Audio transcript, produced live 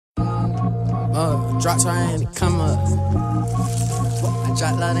Drop trying to come up. I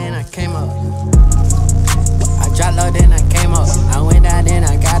dropped low, then I came up. I dropped low, then I came up. I went down, then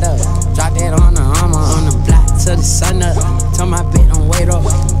I got up. Dropped it on the armor, on the block till the sun up. Tell my bitch don't wait up.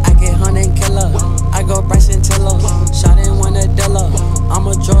 I get hunted and kill her. I go Bryson Tiller. Shot in one a dealer. I'm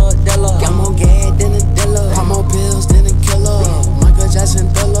a drug dealer. Got more gas than a dealer. Pop more pills than a killer. Michael Jackson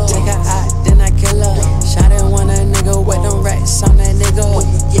thriller. Take her out, then I kill her. Shot in one a nigga with them racks on that nigga.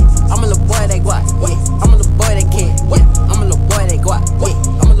 Yeah, I'm a little boy that guap. Yeah, I'm a little boy that can. Yeah, I'm a little boy that guap. Yeah,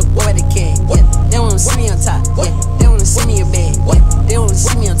 I'm a little boy that can. Yeah, they wanna see me on top. Yeah, they wanna see me a bag. Yeah, they wanna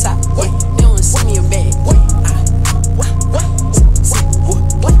see me on top. Yeah, they wanna see me a bag.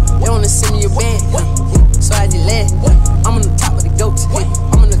 They wanna see me a bag. So I just let. I'm on the top of the goats.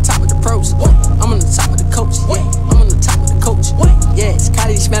 I'm on the top of the pros. I'm on the top of the coach. I'm on the top of the coach. Yeah, it's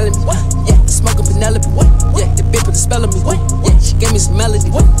Kylie smelling me. Yeah, smoking Penelope. Yeah, the bitch put the spell on me. Yeah, she gave me some melody.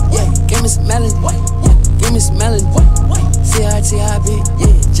 Yeah, gave me some melody. Yeah, gave me some melody. C-I-T-I-B.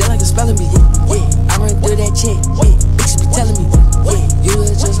 Yeah, just like a spelling bee. Yeah, I run through that chick. Yeah, bitches be telling me. Yeah, you was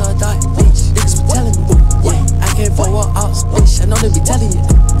just a dark bitch. Bitches be telling me. Yeah, I can't forward outs, bitch. I know they be telling me.